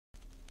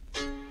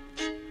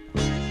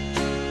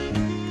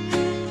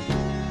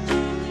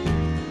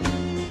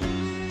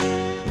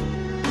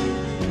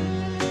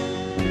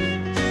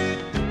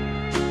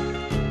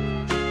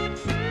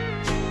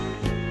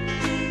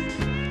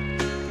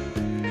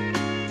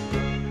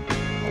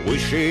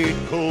Wish he'd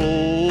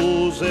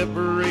close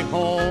every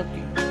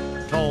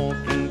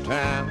honky-tonk in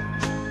town,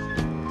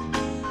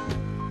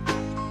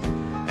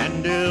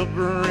 and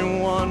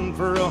everyone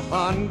for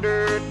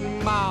 100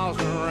 miles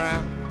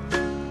around.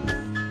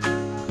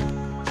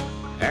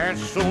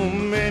 There's so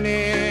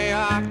many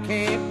I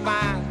can't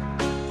find,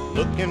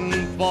 looking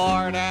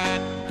for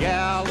that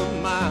gal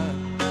of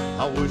mine.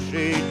 I wish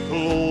he'd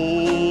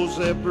close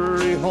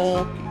every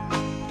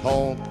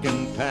honky-tonk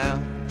in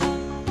town.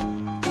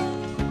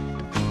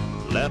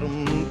 Let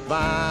 'em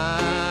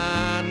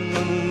find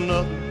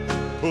another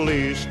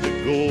place to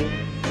go,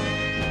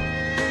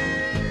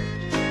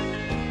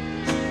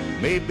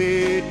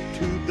 maybe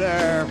to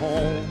their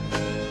home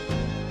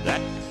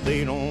that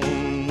they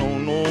don't know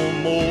no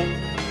more.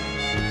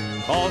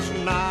 'Cause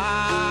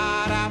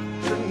night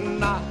after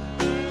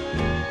night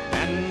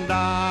and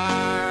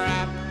hour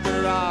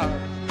after hour,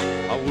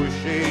 I wish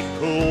they'd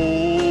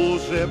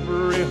close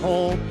every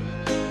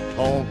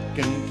honky-tonk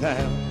in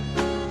town.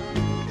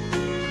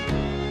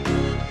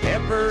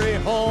 Every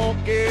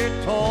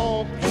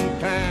honky-tonk in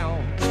town,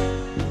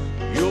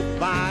 you'll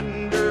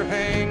find her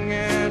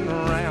hanging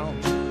around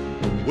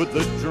with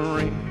a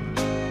drink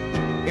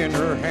in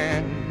her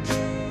hand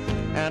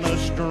and a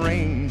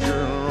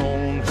stranger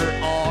on her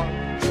arm.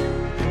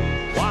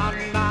 One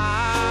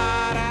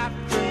night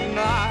after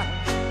night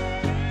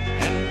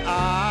and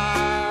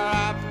hour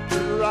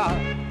after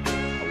hour,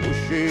 I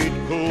wish they'd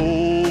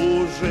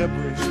close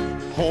every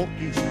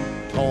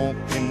honky-tonk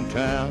in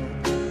town.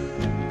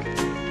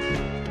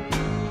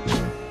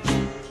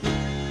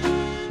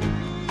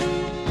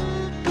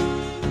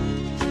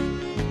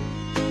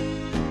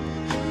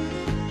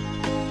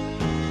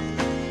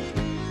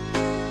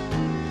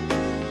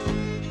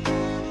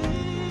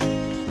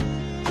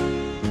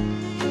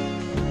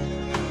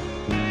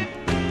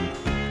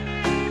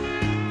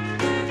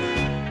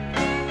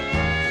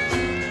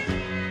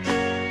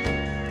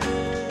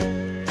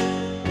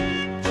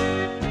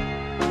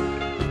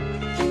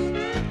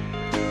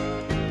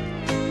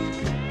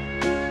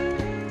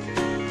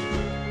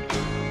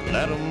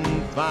 Let 'em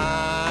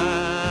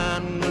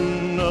find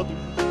another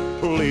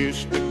place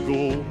to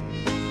go,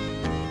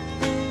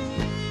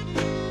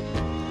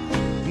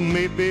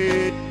 maybe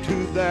to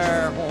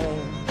their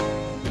home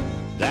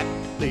that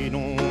they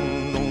don't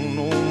know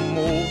no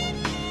more.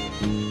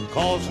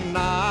 'Cause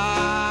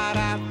night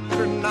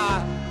after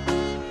night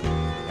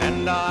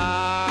and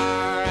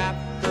hour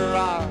after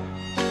hour,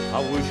 I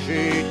wish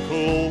they'd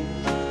close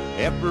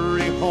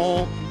every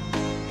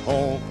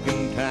honky-tonk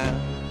in town.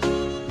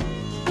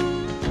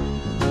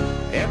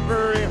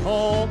 Every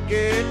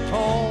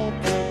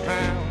honky-tonk in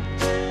town,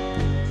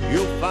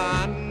 you'll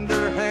find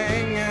her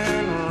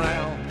hanging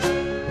around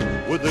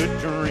with a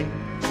drink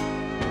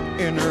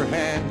in her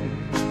hand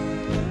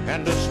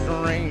and a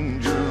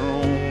stranger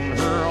on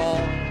her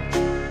arm.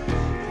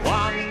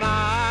 One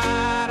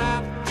night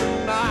after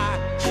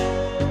night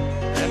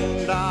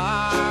and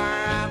hour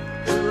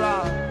after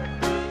hour,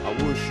 I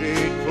wish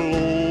they'd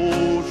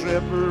close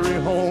every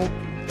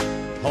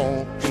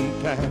honky-tonk in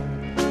town.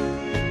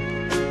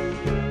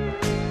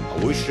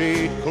 Wish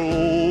they'd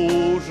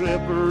close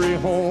every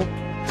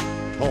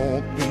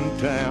honky-tonk in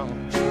town.